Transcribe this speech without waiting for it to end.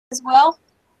as well.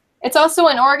 It's also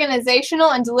an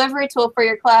organizational and delivery tool for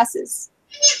your classes.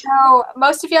 So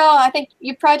most of y'all, I think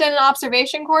you've probably done an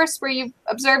observation course where you've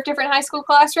observed different high school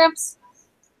classrooms.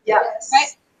 Yes.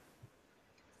 Right?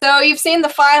 So you've seen the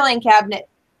filing cabinet.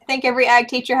 I think every ag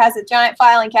teacher has a giant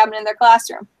filing cabinet in their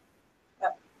classroom.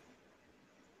 Yep.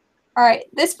 All right,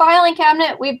 this filing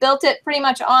cabinet, we built it pretty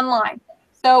much online.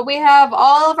 So we have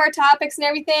all of our topics and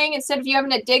everything. Instead of you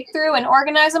having to dig through and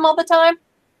organize them all the time,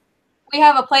 we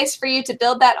have a place for you to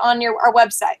build that on our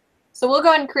website. So we'll go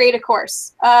ahead and create a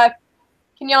course.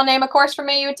 Can y'all name a course for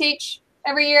me you would teach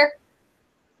every year?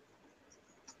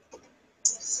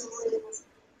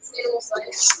 Animal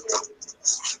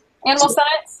science. Animal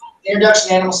science? Introduction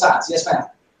to Animal Science. Yes, ma'am.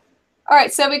 All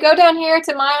right, so we go down here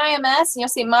to My IMS, and you'll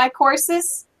see My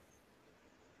Courses.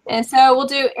 And so we'll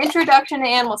do Introduction to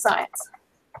Animal Science.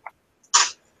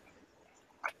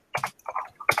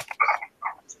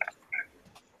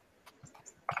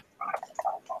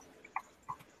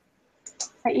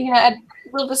 All right, you can add a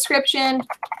little description.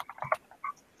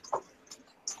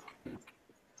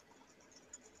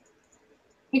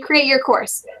 You create your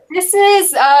course. This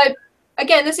is,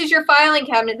 again, this is your filing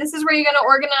cabinet. This is where you're going to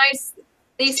organize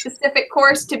the specific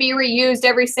course to be reused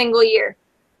every single year.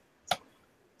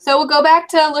 So we'll go back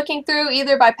to looking through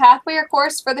either by pathway or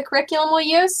course for the curriculum we'll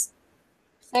use.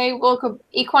 Say we'll go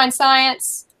equine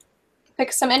science,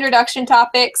 pick some introduction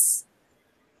topics.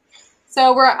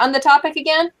 So we're on the topic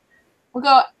again. We'll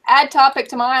go add topic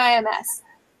to My IMS.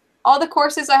 All the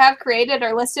courses I have created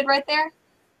are listed right there.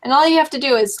 And all you have to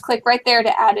do is click right there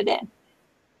to add it in.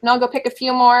 And I'll go pick a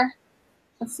few more.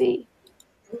 Let's see.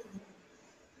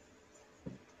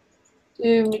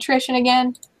 Do nutrition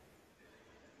again.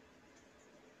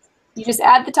 You just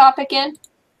add the topic in.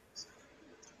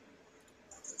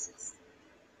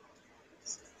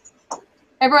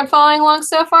 Everyone following along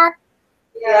so far?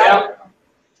 Yeah.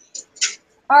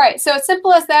 All right, so it's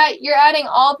simple as that. You're adding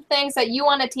all the things that you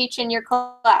want to teach in your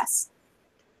class.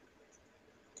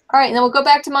 All right, and then we'll go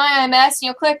back to My IMS, and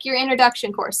you'll click your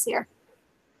introduction course here.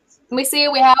 And we see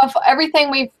we have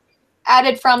everything we've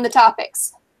added from the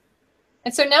topics.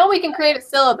 And so now we can create a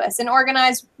syllabus and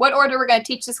organize what order we're going to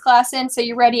teach this class in so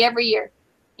you're ready every year.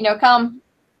 You know, come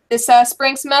this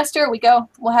spring semester,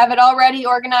 we'll have it all ready,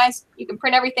 organized. You can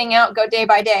print everything out, go day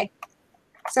by day.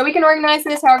 So we can organize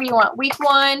this however you want. Week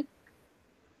 1,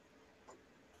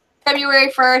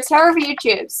 February 1st, however you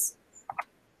choose.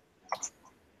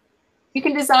 You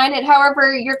can design it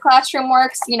however your classroom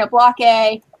works, you know, block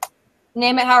A,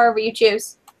 name it however you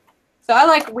choose. So I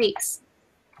like weeks.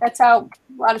 That's how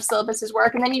a lot of syllabuses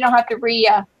work, and then you don't have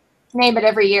to name it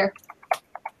every year.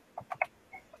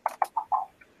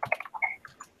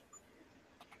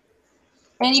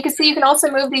 And you can see you can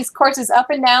also move these courses up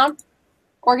and down,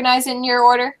 organize it in your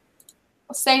order.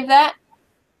 We'll save that.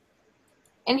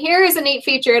 And here is a neat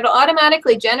feature. It'll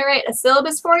automatically generate a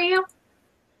syllabus for you.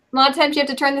 A lot of times you have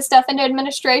to turn this stuff into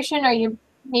administration, or you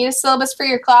need a syllabus for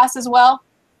your class as well.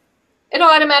 It'll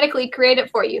automatically create it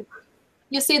for you.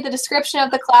 You'll see the description of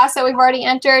the class that we've already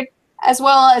entered, as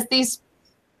well as these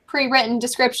pre-written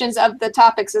descriptions of the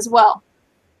topics as well.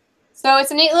 So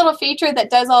it's a neat little feature that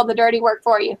does all the dirty work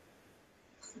for you.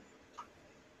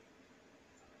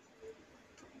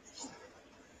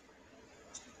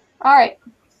 All right,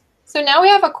 so now we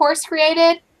have a course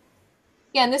created.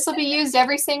 Again, this will be used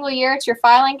every single year. It's your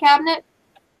filing cabinet.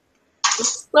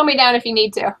 Just slow me down if you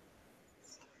need to.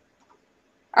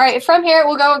 All right, from here,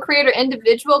 we'll go and create our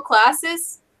individual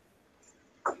classes.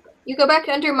 You go back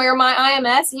under your My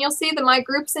IMS, and you'll see the My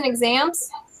Groups and Exams.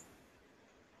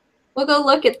 We'll go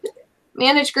look at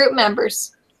Manage Group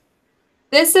Members.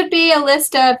 This would be a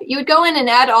list of, you would go in and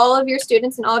add all of your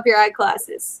students in all of your ag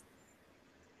classes.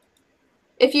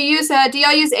 If you use, do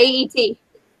y'all use AET?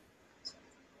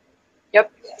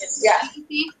 Yep. Yeah.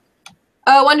 AET?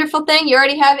 A wonderful thing, you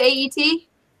already have AET.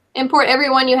 Import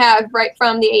everyone you have right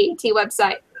from the AET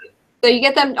website. So you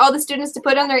get them, all the students, to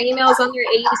put on their emails on their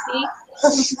AET,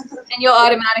 and you'll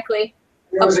automatically.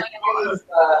 There was a comment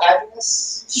of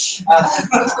happiness.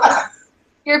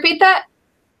 You repeat that?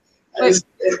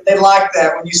 They liked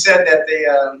that when you said that.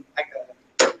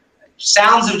 They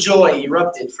sounds of joy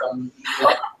erupted from.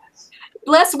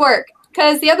 Less work,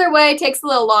 because the other way takes a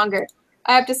little longer.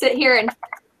 I have to sit here and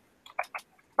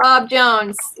Bob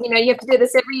Jones, you know, you have to do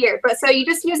this every year. But so you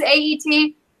just use AET,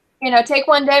 you know, take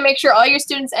one day, make sure all your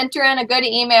students enter in a good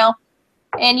email,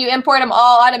 and you import them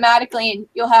all automatically, and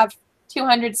you'll have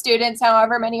 200 students,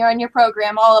 however many are in your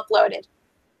program, all uploaded.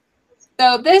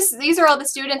 So these are all the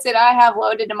students that I have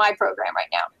loaded in my program right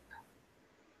now.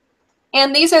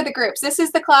 And these are the groups. This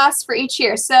is the class for each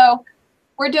year. So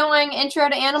we're doing Intro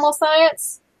to Animal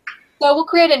Science. So we'll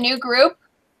create a new group.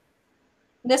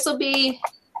 This will be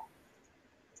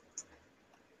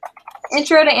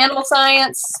Intro to Animal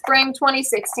Science, Spring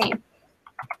 2016.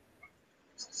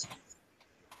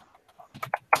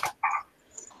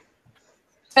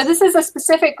 So this is a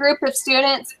specific group of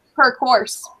students per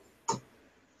course.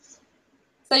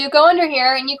 So you go under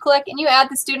here and you click and you add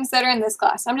the students that are in this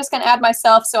class. I'm just going to add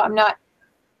myself so I'm not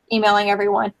emailing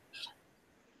everyone.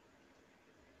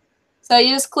 So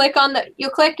you just click on the,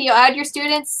 you add your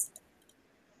students.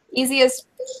 Easy as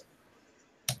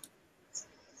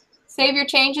save your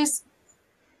changes.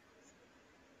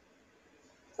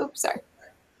 Oops, sorry.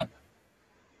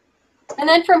 And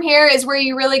then from here is where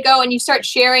you really go and you start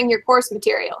sharing your course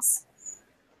materials.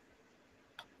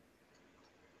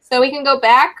 So we can go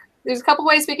back. There's a couple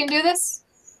ways we can do this.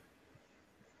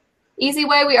 Easy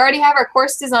way, we already have our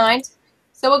course designed.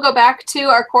 So we'll go back to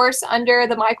our course under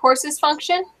the My Courses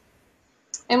function.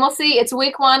 And we'll see it's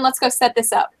week 1. Let's go set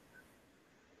this up.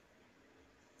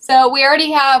 So we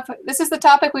already have, this is the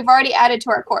topic we've already added to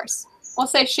our course. We'll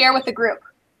say share with the group.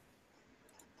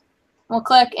 We'll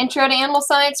click Intro to Animal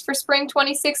Science for Spring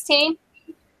 2016.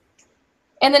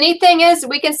 And the neat thing is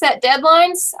we can set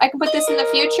deadlines. I can put this in the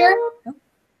future.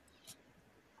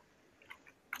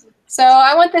 So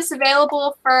I want this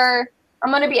available for,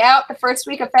 I'm going to be out the first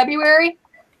week of February.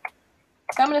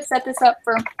 So I'm going to set this up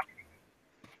for,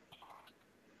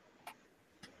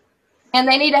 and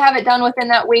they need to have it done within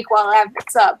that week while I have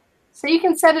it sub. So you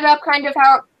can set it up kind of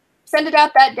how, send it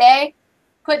out that day,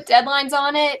 put deadlines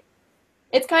on it.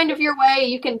 It's kind of your way.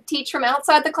 You can teach from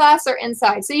outside the class or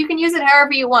inside. So you can use it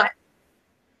however you want.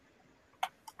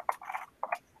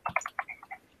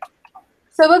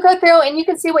 So we'll go through and you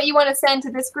can see what you want to send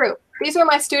to this group. These are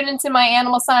my students in my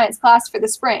animal science class for the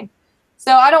spring.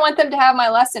 So I don't want them to have my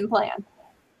lesson plan.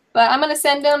 But I'm going to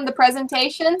send them the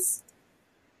presentations,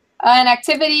 an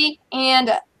activity,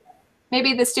 and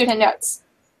maybe the student notes.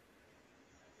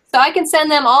 So I can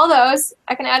send them all those.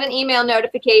 I can add an email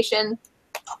notification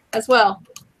as well,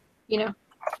 you know.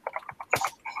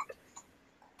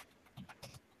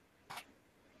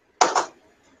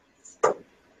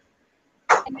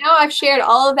 And now I've shared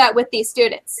all of that with these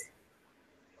students.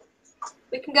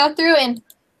 We can go through and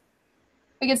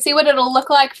we can see what it'll look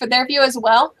like for their view as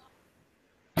well.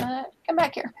 Come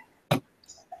back here. See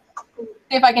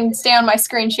if I can stay on my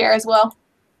screen share as well.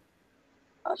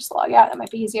 I'll just log out. That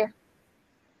might be easier.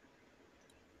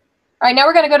 All right, now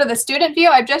we're going to go to the student view.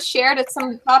 I've just shared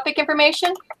some topic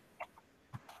information.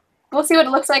 We'll see what it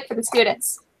looks like for the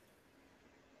students.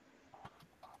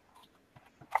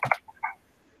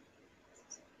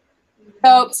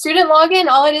 So student login,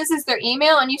 all it is their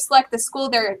email, and you select the school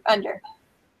they're under.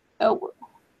 So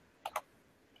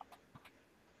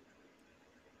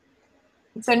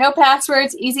no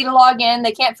passwords, easy to log in.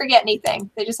 They can't forget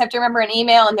anything. They just have to remember an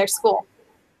email and their school.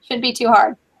 Shouldn't be too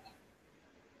hard.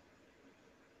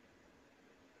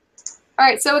 All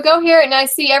right, so we'll go here and I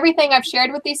see everything I've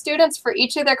shared with these students for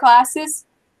each of their classes.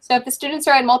 So if the students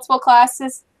are in multiple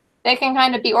classes, they can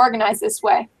kind of be organized this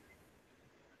way.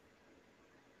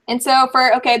 And so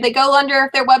for, okay, they go under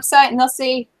their website and they'll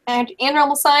see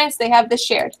animal science, they have this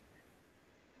shared.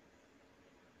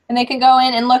 And they can go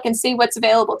in and look and see what's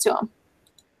available to them.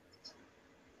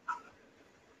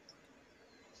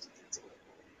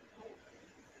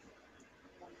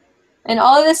 And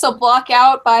all of this will block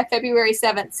out by February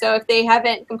 7th. So if they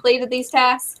haven't completed these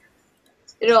tasks,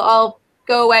 it'll all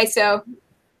go away so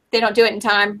they don't do it in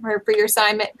time or for your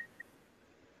assignment.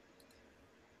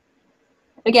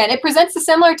 Again, it presents a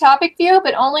similar topic view,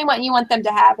 but only what you want them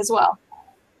to have as well.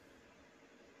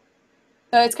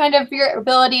 So it's kind of your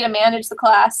ability to manage the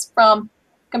class from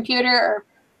computer or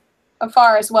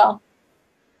afar as well.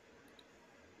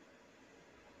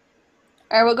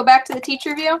 All right, we'll go back to the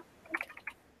teacher view.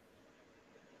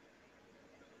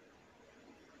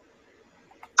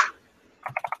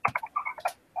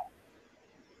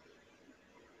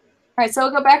 All right, so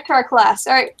we'll go back to our class.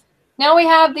 All right, now we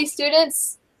have these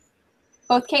students,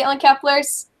 both Caitlin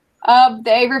Kepler's.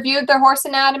 They reviewed their horse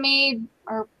anatomy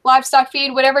or livestock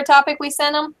feed, whatever topic we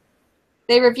sent them.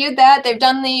 They reviewed that. They've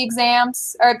done the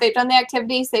exams, or they've done the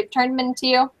activities. They've turned them into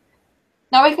you.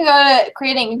 Now we can go to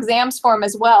creating exams for them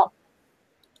as well.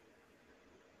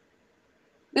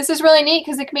 This is really neat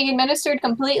because it can be administered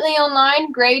completely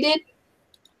online, graded.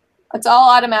 It's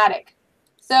all automatic.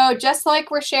 So just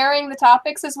like we're sharing the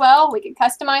topics as well, we can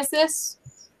customize this.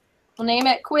 We'll name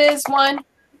it Quiz 1.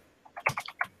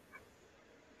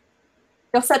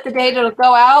 You'll set the date it'll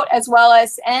go out as well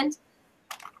as end.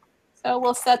 So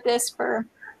we'll set this for,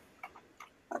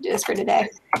 I'll do this for today.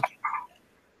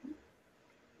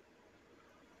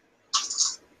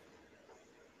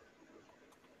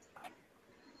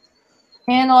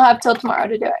 And we'll have till tomorrow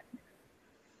to do it.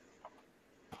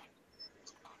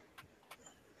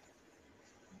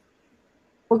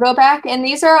 We'll go back, and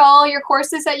these are all your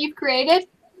courses that you've created.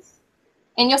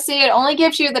 And you'll see it only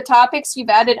gives you the topics you've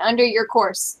added under your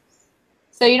course.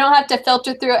 So you don't have to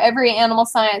filter through every animal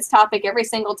science topic every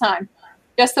single time.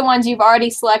 Just the ones you've already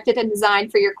selected and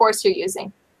designed for your course you're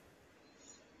using.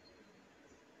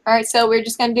 All right, so we're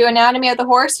just going to do anatomy of the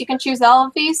horse. You can choose all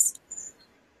of these.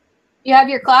 You have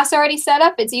your class already set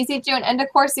up. It's easy to do an end of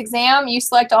course exam. You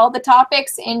select all the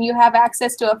topics and you have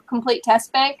access to a complete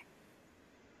test bank.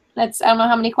 That's, I don't know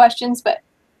how many questions, but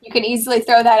you can easily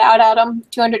throw that out at them.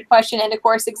 200 question end of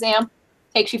course exam.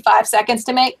 Takes you 5 seconds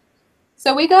to make.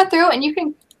 So we go through and you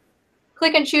can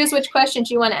click and choose which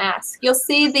questions you want to ask. You'll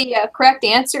see the correct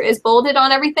answer is bolded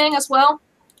on everything as well.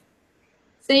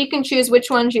 So you can choose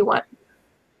which ones you want.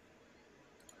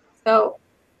 So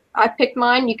I picked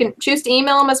mine. You can choose to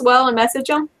email them as well and message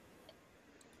them.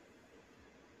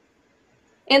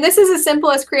 And this is as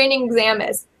simple as creating an exam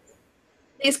is.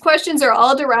 These questions are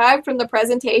all derived from the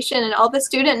presentation and all the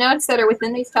student notes that are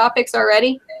within these topics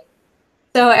already.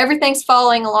 So everything's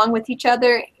following along with each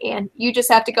other, and you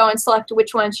just have to go and select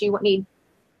which ones you need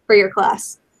for your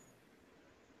class.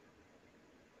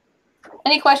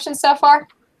 Any questions so far?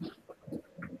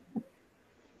 I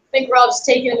think we're all just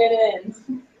taking it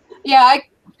in. Yeah, I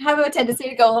have a tendency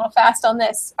to go a little fast on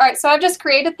this. All right, so I've just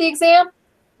created the exam.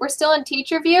 We're still in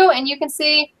teacher view, and you can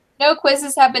see no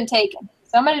quizzes have been taken.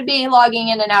 So I'm going to be logging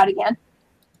in and out again.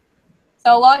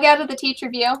 So I'll log out of the teacher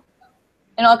view,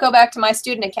 and I'll go back to my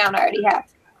student account I already have.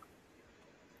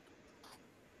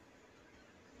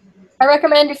 I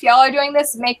recommend if y'all are doing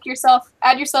this,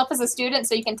 add yourself as a student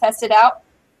so you can test it out.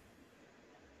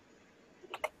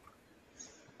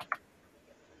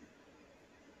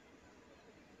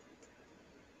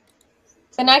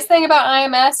 The nice thing about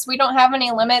IMS, we don't have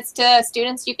any limits to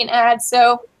students you can add,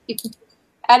 so you can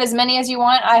add as many as you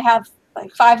want. I have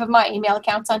like 5 of my email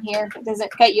accounts on here. It doesn't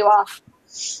cut you off.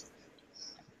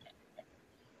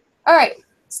 All right,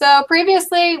 so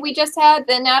previously we just had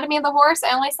the anatomy of the horse.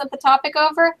 I only sent the topic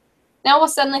over. Now we'll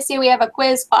suddenly see we have a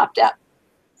quiz popped up.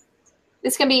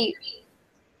 This can be,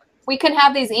 we can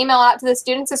have these email out to the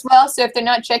students as well, so if they're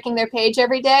not checking their page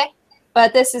every day,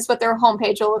 but this is what their home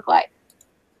page will look like.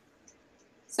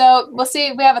 So we'll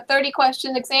see we have a 30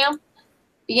 question exam,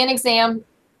 begin exam.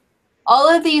 All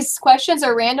of these questions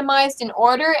are randomized in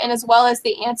order and as well as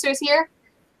the answers here.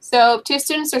 So if 2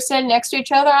 students are sitting next to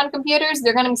each other on computers,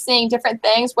 they're going to be seeing different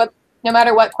things no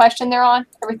matter what question they're on.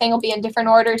 Everything will be in different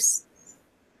orders.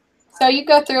 So you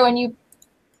go through and you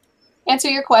answer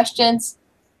your questions.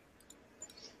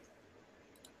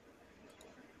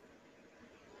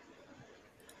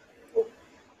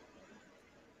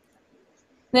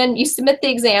 Then you submit the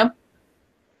exam.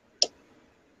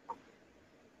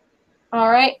 All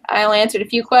right, I only answered a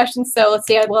few questions, so let's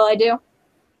see how well I do.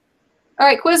 All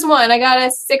right, quiz 1, I got a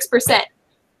 6%.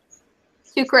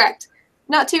 2 correct.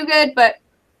 Not too good, but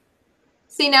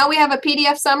see, now we have a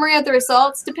PDF summary of the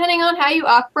results. Depending on how you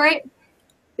operate,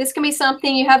 this can be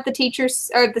something you have the teachers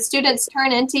or the students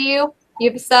turn into you. You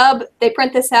have a sub, they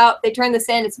print this out, they turn this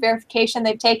in, it's verification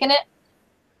they've taken it.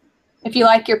 If you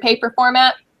like your paper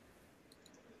format.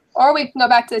 Or we can go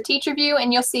back to the teacher view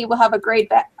and you'll see we'll have a grade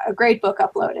book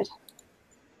uploaded.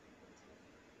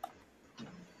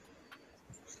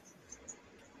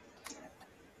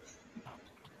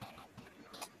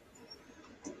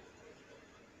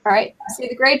 All right, see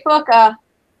the grade book,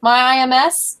 my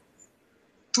IMS,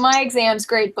 my exams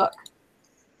grade book.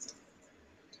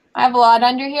 I have a lot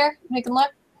under here, you can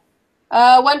look.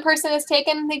 1 person has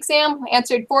taken the exam,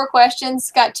 answered 4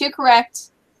 questions, got 2 correct,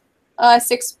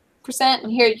 6%,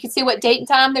 and here you can see what date and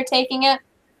time they're taking it.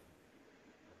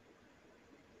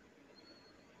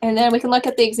 And then we can look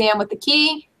at the exam with the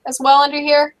key as well under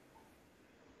here.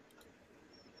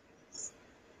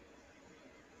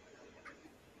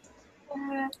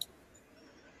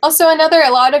 Also,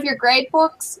 a lot of your grade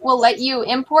books will let you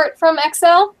import from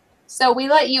Excel, so we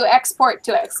let you export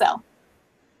to Excel.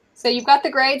 So you've got the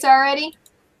grades already.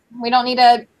 We don't need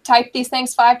to type these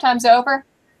things 5 times over.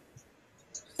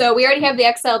 So we already have the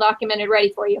Excel documented ready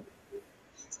for you.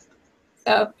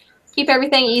 So keep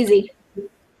everything easy.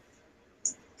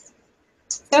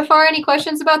 So far, any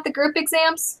questions about the group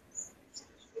exams?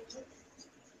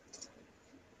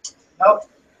 Nope.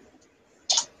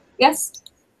 Yes?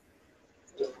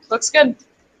 Looks good.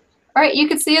 All right, you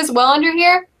can see as well under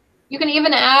here, you can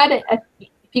even add, if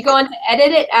you go in to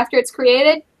edit it after it's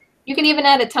created, you can even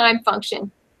add a time function.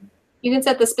 You can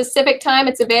set the specific time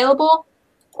it's available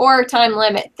or time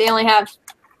limit. They only have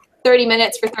 30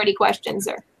 minutes for 30 questions.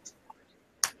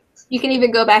 You can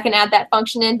even go back and add that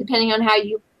function in depending on how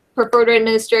you prefer to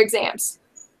administer exams.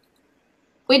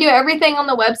 We do everything on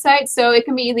the website, so it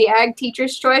can be the ag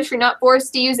teacher's choice. You're not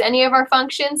forced to use any of our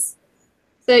functions.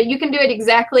 So you can do it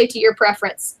exactly to your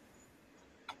preference.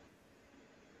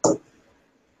 All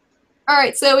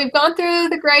right, so we've gone through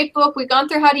the grade book. We've gone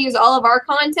through how to use all of our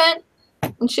content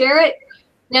and share it.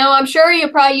 Now, I'm sure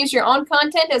you'll probably use your own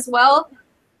content as well,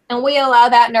 and we allow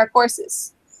that in our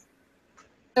courses.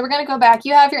 So we're going to go back.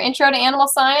 You have your Intro to Animal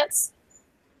Science.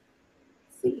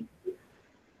 Let's see.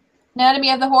 Anatomy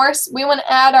of the horse. We want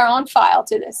to add our own file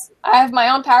to this. I have my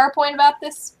own PowerPoint about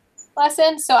this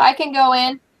lesson, so I can go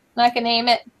in and I can name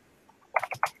it.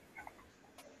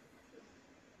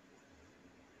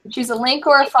 Choose a link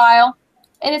or a file,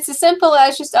 and it's as simple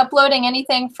as just uploading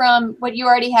anything from what you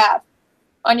already have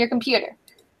on your computer.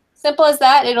 Simple as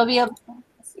that. It'll be a.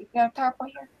 Let's see. You have PowerPoint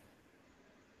here.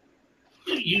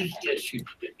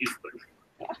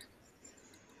 Yeah.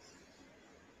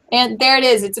 And there it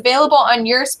is. It's available on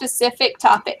your specific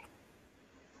topic.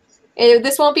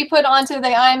 This won't be put onto the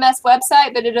IMS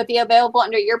website, but it'll be available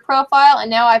under your profile. And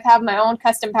now I have my own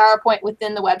custom PowerPoint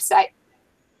within the website.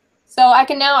 So I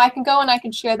can go and I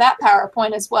can share that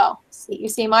PowerPoint as well. See, you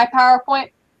see my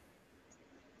PowerPoint?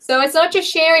 So it's not just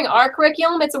sharing our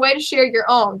curriculum, it's a way to share your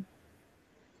own.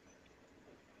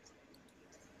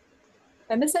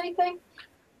 Did I miss anything?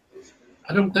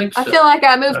 I don't think so. I feel like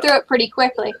I moved through it pretty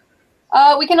quickly.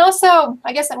 We can also,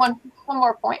 I guess one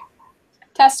more point,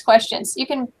 test questions. You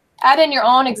can add in your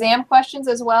own exam questions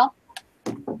as well.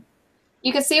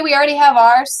 You can see we already have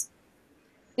ours.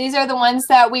 These are the ones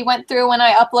that we went through when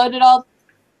I uploaded all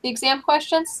the exam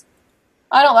questions.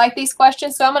 I don't like these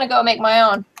questions, so I'm going to go make my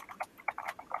own.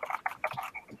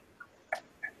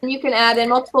 And you can add in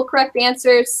multiple correct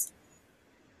answers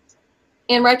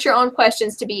and write your own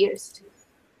questions to be used.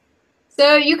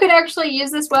 So you could actually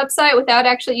use this website without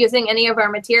actually using any of our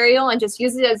material and just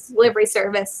use it as a delivery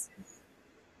service.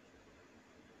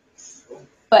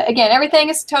 But again, everything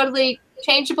is totally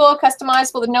changeable,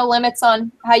 customizable, with no limits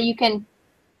on how you can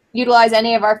utilize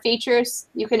any of our features.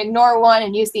 You can ignore one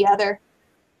and use the other.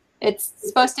 It's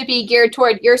supposed to be geared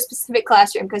toward your specific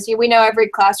classroom because we know every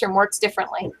classroom works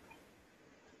differently.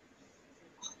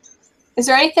 Is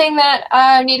there anything that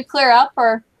I need to clear up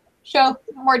or show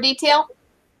more detail?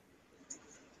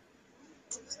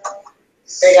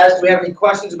 Hey guys, do we have any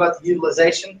questions about the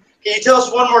utilization? Can you tell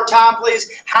us one more time,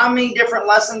 please, how many different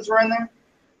lessons were in there?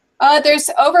 There's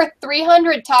over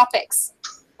 300 topics.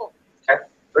 Okay,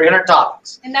 300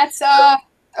 topics. And that's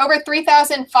over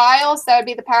 3,000 files. That would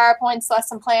be the PowerPoints,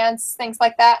 lesson plans, things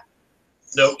like that.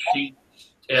 Note sheets,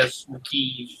 tests, and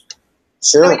keys.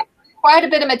 Sure. So quite a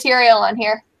bit of material on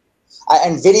here.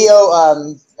 And video,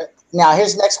 now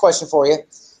here's the next question for you.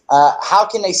 How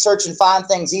can they search and find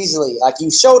things easily? Like you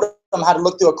showed them how to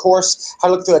look through a course, how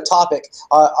to look through a topic.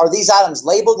 Are these items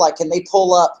labeled? Like can they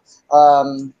pull up,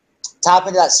 type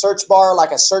into that search bar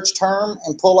like a search term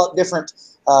and pull up different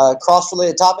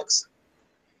cross-related topics?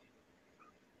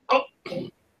 Oh,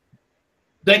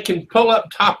 they can pull up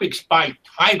topics by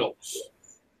titles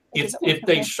if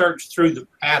they search through the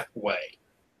pathway.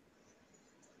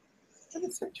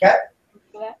 Okay.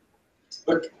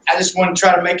 Look, I just want to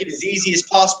try to make it as easy as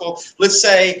possible. Let's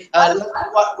say,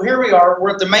 here we are.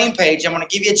 We're at the main page. I'm going to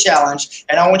give you a challenge,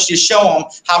 and I want you to show them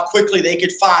how quickly they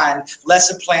could find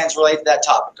lesson plans related to that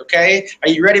topic, okay? Are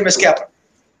you ready, Ms. Kepler?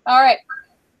 All right.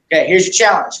 Okay, here's your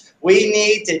challenge. We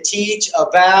need to teach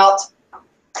about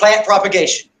plant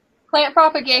propagation. Plant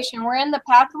propagation. We're in the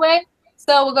pathway.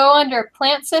 So we'll go under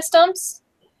plant systems.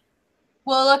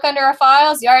 We'll look under our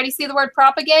files. You already see the word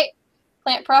propagate,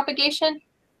 plant propagation.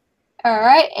 All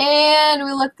right, and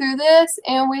we look through this,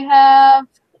 and we have,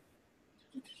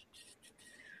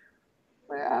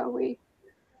 where are we?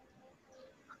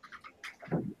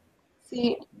 Let's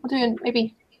see, we'll do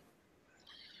maybe.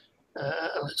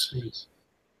 Let's see.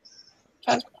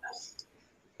 All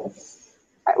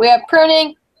right, we have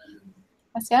pruning.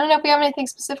 Let's see, I don't know if we have anything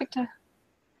specific to.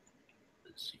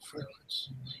 Let's see.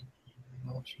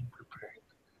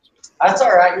 That's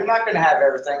all right. You're not going to have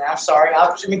everything. I'm sorry.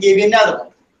 I'm just going to give you another one.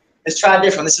 Let's try a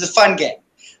different. This is a fun game.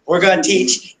 We're going to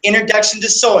teach Introduction to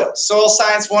Soil, Soil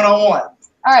Science 101. All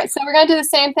right, so we're going to do the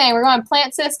same thing. We're going to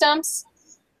plant systems.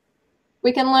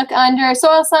 We can look under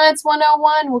Soil Science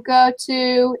 101. We'll go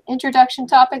to Introduction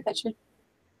topic. That should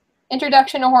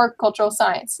Introduction to Horticultural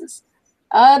Sciences.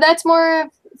 That's more of,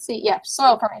 let's see, yeah,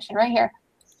 soil formation right here.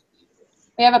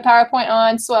 We have a PowerPoint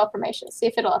on soil formation. See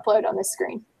if it'll upload on this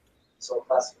screen. Soil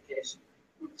classification,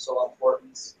 soil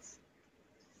importance.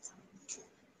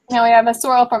 Now we have a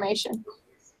soil formation.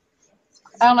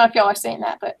 I don't know if y'all are saying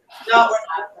that, but. No, we're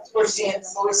not. That's what we're seeing.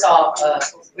 That's what we saw.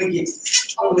 We get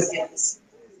this.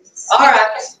 All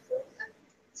right.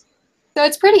 So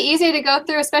it's pretty easy to go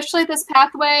through, especially this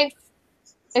pathway.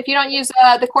 If you don't use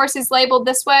the courses labeled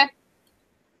this way.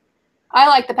 I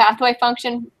like the pathway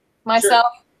function myself.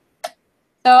 Sure.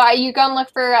 So you go and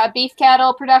look for beef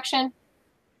cattle production.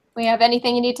 We have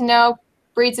anything you need to know.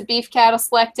 Breeds of beef cattle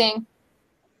selecting.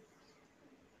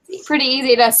 It's pretty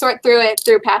easy to sort through it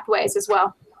through pathways as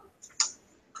well.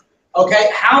 Okay,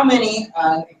 how many,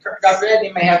 Dr.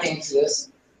 Edney may have to answer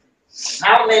this,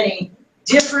 how many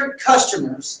different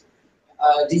customers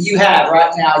do you have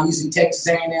right now using Texas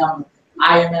A&M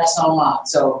IMS online?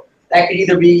 So that could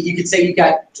either be, you could say you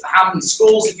got how many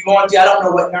schools if you want to, I don't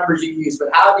know what numbers you use, but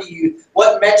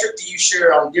what metric do you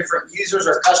share on different users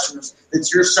or customers that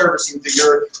you're servicing through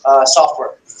your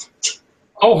software?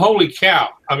 Oh, holy cow.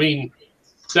 I mean,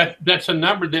 that's a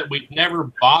number that we've never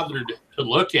bothered to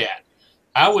look at.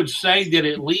 I would say that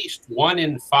at least 1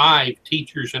 in 5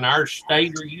 teachers in our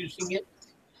state are using it.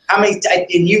 How many?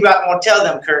 And you want to tell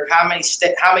them, Kirk, how many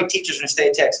teachers in the state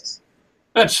of Texas?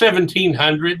 That's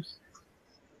 1,700.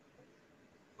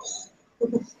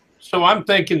 So I'm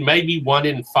thinking maybe 1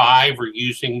 in 5 are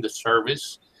using the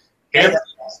service.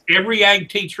 Every ag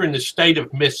teacher in the state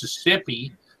of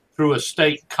Mississippi, through a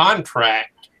state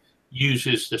contract,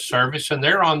 uses the service, and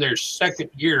they're on their 2nd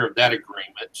year of that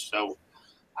agreement. So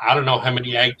I don't know how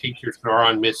many ag teachers there are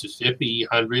on Mississippi,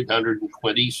 100,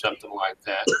 120, something like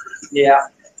that. Yeah.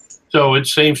 So it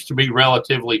seems to be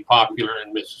relatively popular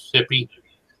in Mississippi.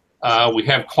 We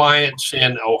have clients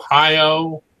in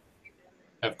Ohio,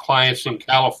 have clients in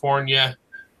California.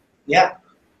 Yeah.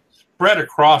 Spread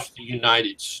across the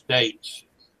United States.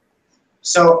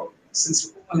 So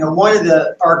since one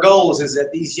of our goals is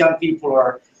that these young people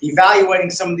are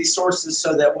evaluating some of these sources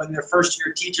so that when they're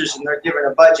first-year teachers and they're given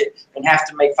a budget and have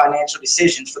to make financial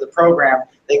decisions for the program,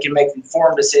 they can make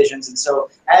informed decisions. And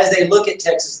so as they look at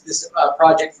this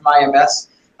project from IMS,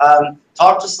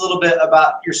 talk to us a little bit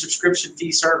about your subscription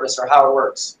fee service or how it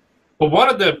works. Well, one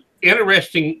of the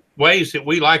interesting ways that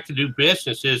we like to do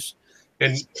business is,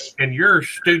 and your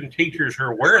student teachers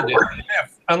are aware of this, they have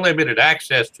unlimited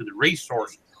access to the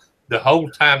resource the whole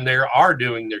time they are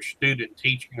doing their student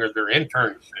teaching or their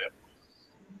internship.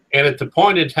 And at the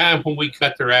point in time when we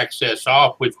cut their access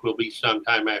off, which will be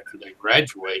sometime after they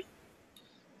graduate,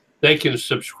 they can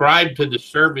subscribe to the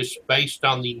service based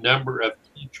on the number of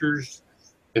teachers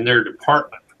in their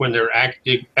department when they're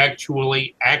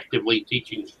actively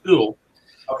teaching school.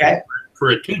 Okay.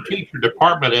 For a 2-teacher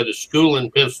department at a school in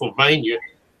Pennsylvania,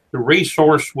 the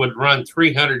resource would run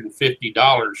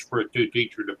 $350 for a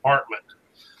 2-teacher department.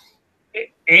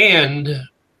 And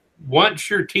once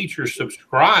your teacher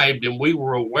subscribed and we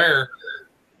were aware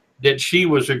that she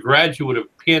was a graduate of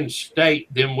Penn State,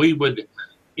 then we would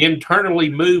internally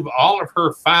move all of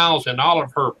her files and all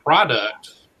of her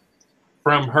products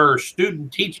from her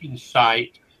student teaching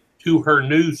site to her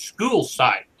new school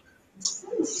site,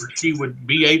 where she would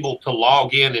be able to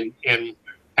log in and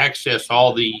access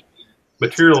all the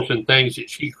materials and things that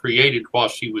she created while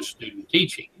she was student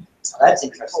teaching. That's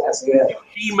interesting. That's good.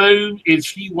 If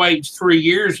she waits 3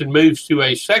 years and moves to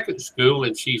a 2nd school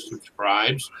and she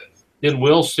subscribes, then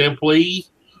we'll simply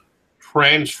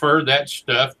transfer that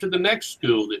stuff to the next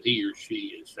school that he or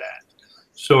she is at.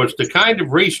 So it's the kind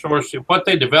of resource that what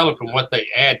they develop and what they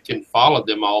add can follow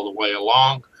them all the way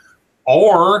along.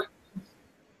 Or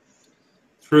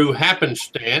through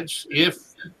happenstance, if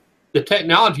the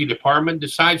technology department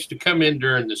decides to come in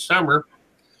during the summer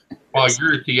while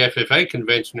you're at the FFA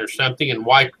convention or something and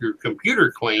wipe your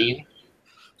computer clean,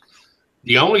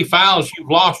 the only files you've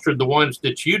lost are the ones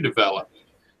that you developed.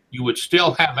 You would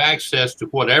still have access to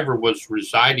whatever was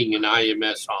residing in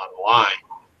IMS online,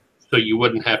 so you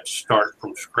wouldn't have to start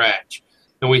from scratch.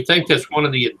 And we think that's one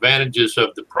of the advantages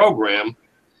of the program,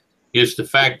 is the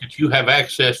fact that you have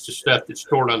access to stuff that's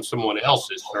stored on someone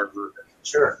else's server.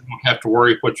 Sure. You don't have to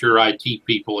worry what your IT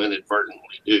people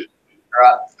inadvertently do.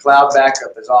 Right. Cloud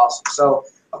backup is awesome. So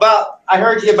I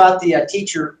heard you about the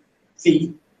teacher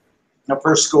fee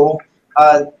per school.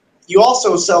 You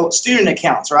also sell student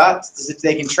accounts, right? If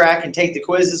they can track and take the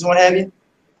quizzes and what have you?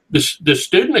 The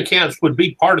student accounts would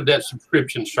be part of that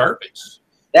subscription service.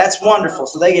 That's wonderful.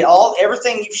 So they get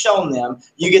everything you've shown them.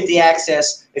 You get the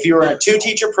access if you were in a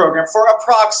 2-teacher program for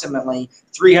approximately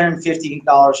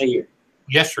 $350 a year.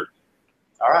 Yes, sir.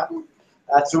 All right.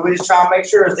 So we just try and make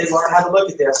sure as they learn how to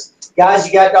look at this. Guys,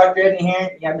 you got Dr. Edney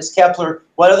here. You got Ms. Kepler.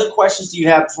 What other questions do you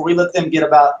have before we let them get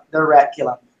about their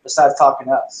curriculum besides talking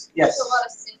to us? Yes. There's a lot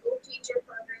of single teacher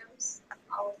programs.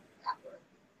 All of that work.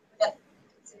 Would that be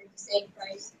considered the same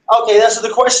price. Okay, that's so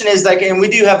the question is like, and we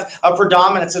do have a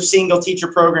predominance of single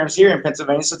teacher programs here in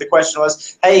Pennsylvania. So the question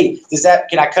was, hey,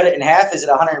 can I cut it in half? Is it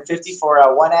 150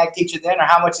 for one ag teacher then, or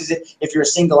how much is it if you're a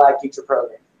single ag teacher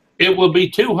program? It will be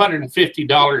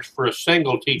 $250 for a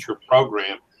single teacher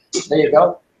program. There you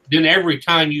go. Then every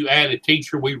time you add a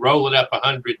teacher, we roll it up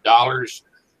 $100.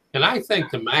 And I think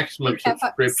the maximum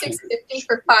subscription $650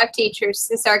 for 5 teachers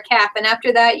is our cap, and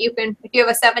after that, you can, if you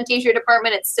have a 7-teacher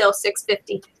department, it's still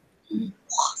 $650.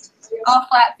 All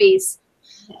flat fees.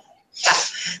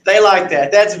 They like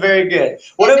that. That's very good.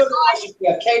 What other questions do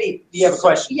you have? Katie, do you have a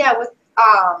question? Yeah, with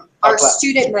our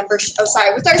student membership. Oh,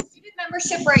 sorry. With our student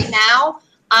membership right now,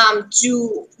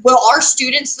 will our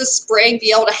students this spring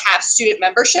be able to have student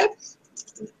membership?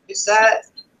 Is that?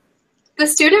 The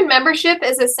student membership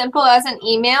is as simple as an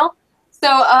email.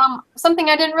 So something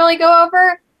I didn't really go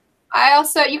over,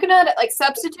 you can add like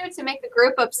substitutes and make a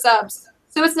group of subs.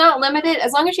 So it's not limited.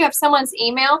 As long as you have someone's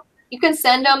email, you can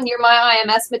send them your My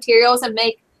IMS materials and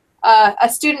make a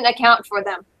student account for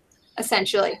them,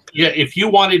 essentially. Yeah, if you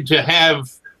wanted to have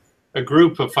a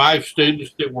group of 5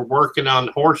 students that were working on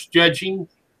horse judging,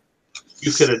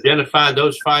 you could identify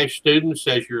those 5 students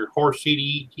as your horse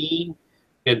CDE team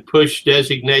and push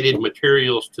designated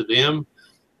materials to them.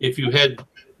 If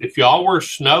y'all were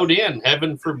snowed in,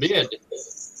 heaven forbid,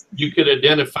 you could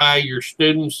identify your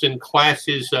students in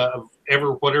classes of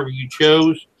whatever you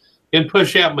chose and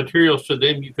push out materials to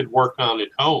them you could work on at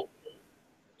home.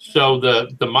 So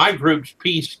the My Groups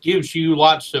piece gives you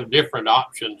lots of different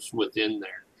options within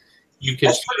there. You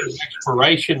can set an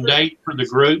expiration date for the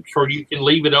groups, or you can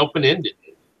leave it open-ended.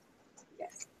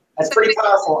 That's pretty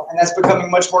powerful, and that's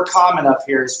becoming much more common up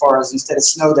here as far as instead of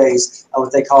snow days,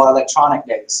 what they call electronic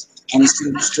days, and the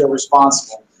students are still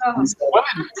responsible. Well,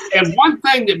 and one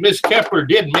thing that Ms. Kepler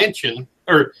did mention,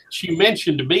 or she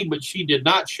mentioned to me, but we did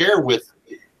not share with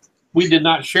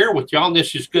y'all, and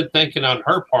this is good thinking on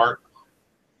her part.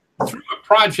 Through a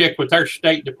project with our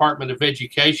State Department of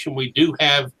Education, we do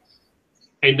have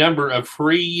a number of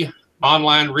free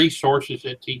online resources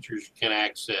that teachers can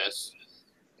access.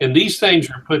 And these things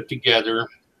are put together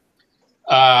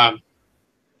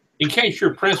in case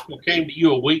your principal came to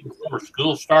you a week before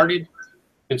school started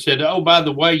and said, oh, by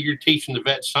the way, you're teaching the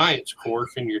vet science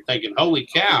course, and you're thinking, holy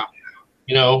cow,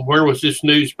 where was this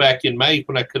news back in May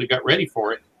when I could have got ready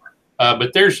for it?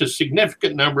 But there's a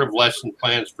significant number of lesson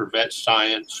plans for vet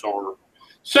science or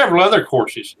several other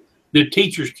courses that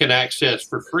teachers can access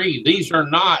for free. These are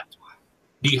not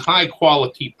the high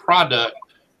quality product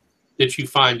that you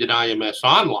find in IMS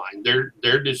Online.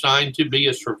 They're designed to be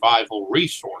a survival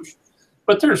resource,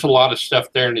 but there's a lot of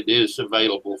stuff there, and it is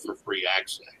available for free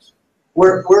access.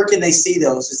 Where can they see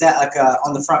those? Is that like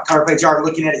on the front cover page? Are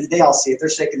looking at it? They all see it. They're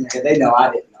shaking their head. They know.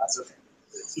 I didn't know. That's okay.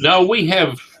 No, we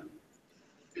have,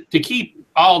 to keep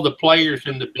all the players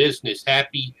in the business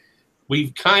happy,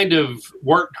 we've kind of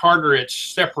worked harder at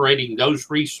separating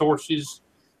those resources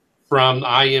from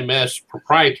IMS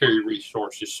proprietary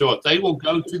resources. So if they will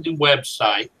go to the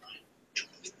website,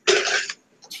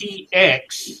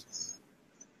 TX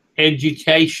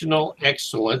Educational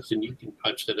Excellence, and you can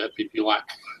punch that up if you like,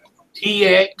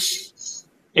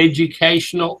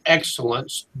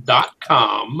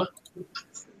 TXEducationalExcellence.com.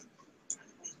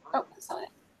 Oh, that's on it.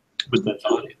 But that's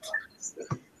on it.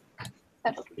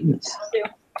 That'll do.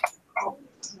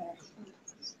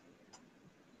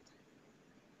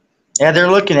 Yeah,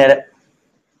 they're looking at it.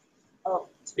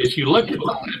 If you look at the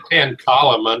left-hand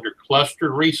column under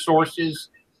cluster resources,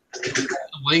 there's a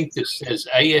link that says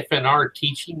AFNR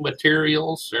teaching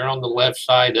materials. They're on the left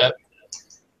side up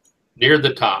near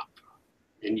the top.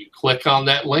 And you click on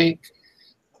that link.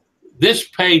 This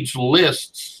page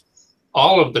lists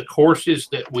all of the courses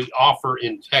that we offer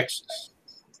in Texas.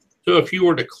 So if you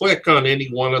were to click on any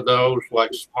one of those,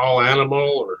 like Small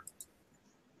Animal or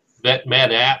Vet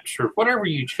Med Apps or whatever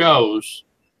you chose,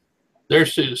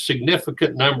 there's a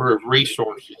significant number of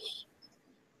resources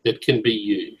that can be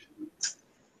used.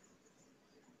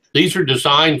 These are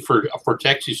designed for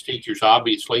Texas teachers,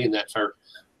 obviously, and that's our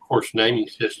course naming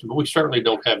system, but we certainly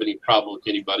don't have any problem with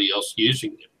anybody else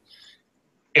using them.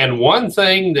 And one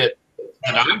thing that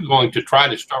I'm going to try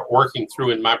to start working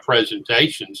through in my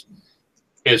presentations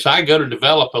as I go to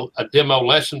develop a demo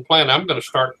lesson plan, I'm going to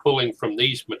start pulling from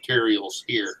these materials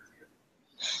here,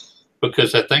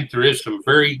 because I think there is some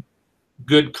very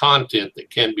good content that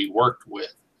can be worked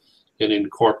with and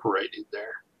incorporated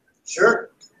there.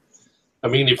 Sure. I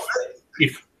mean, if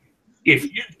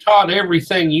you taught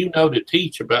everything you know to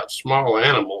teach about small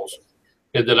animals,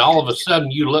 and then all of a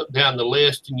sudden you look down the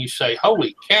list and you say,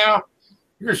 holy cow,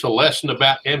 here's a lesson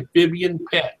about amphibian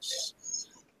pets.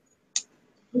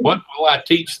 What will I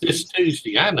teach this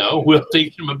Tuesday? I know. We'll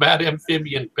teach them about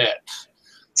amphibian pets.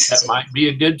 That might be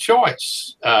a good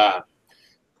choice.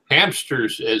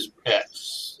 Hamsters as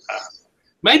pets.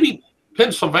 Maybe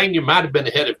Pennsylvania might have been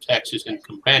ahead of Texas in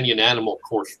companion animal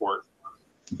coursework.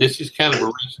 This is kind of a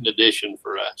recent addition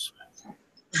for us.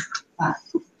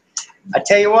 I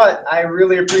tell you what, I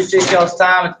really appreciate y'all's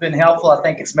time. It's been helpful. I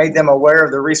think it's made them aware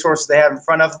of the resources they have in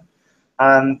front of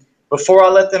them. Before I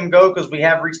let them go, because we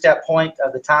have reached that point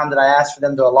of the time that I asked for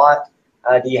them to allot,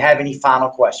 do you have any final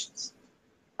questions?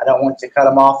 I don't want to cut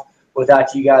them off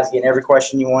without you guys getting every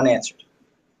question you want answered.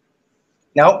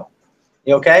 No?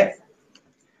 You okay?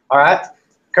 All right.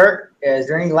 Kirk, is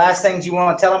there any last things you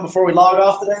want to tell them before we log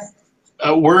off today?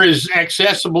 We're as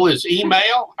accessible as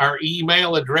email. Our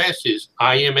email address is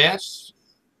ims@tamu.edu.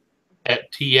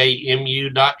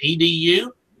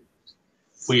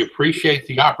 We appreciate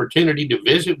the opportunity to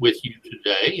visit with you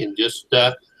today, and just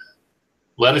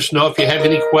let us know if you have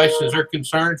any questions or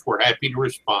concerns. We're happy to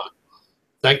respond.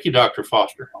 Thank you, Dr.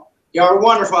 Foster. Y'all are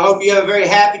wonderful. I hope you have a very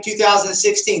happy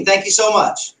 2016. Thank you so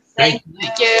much. Thank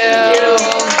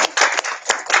you.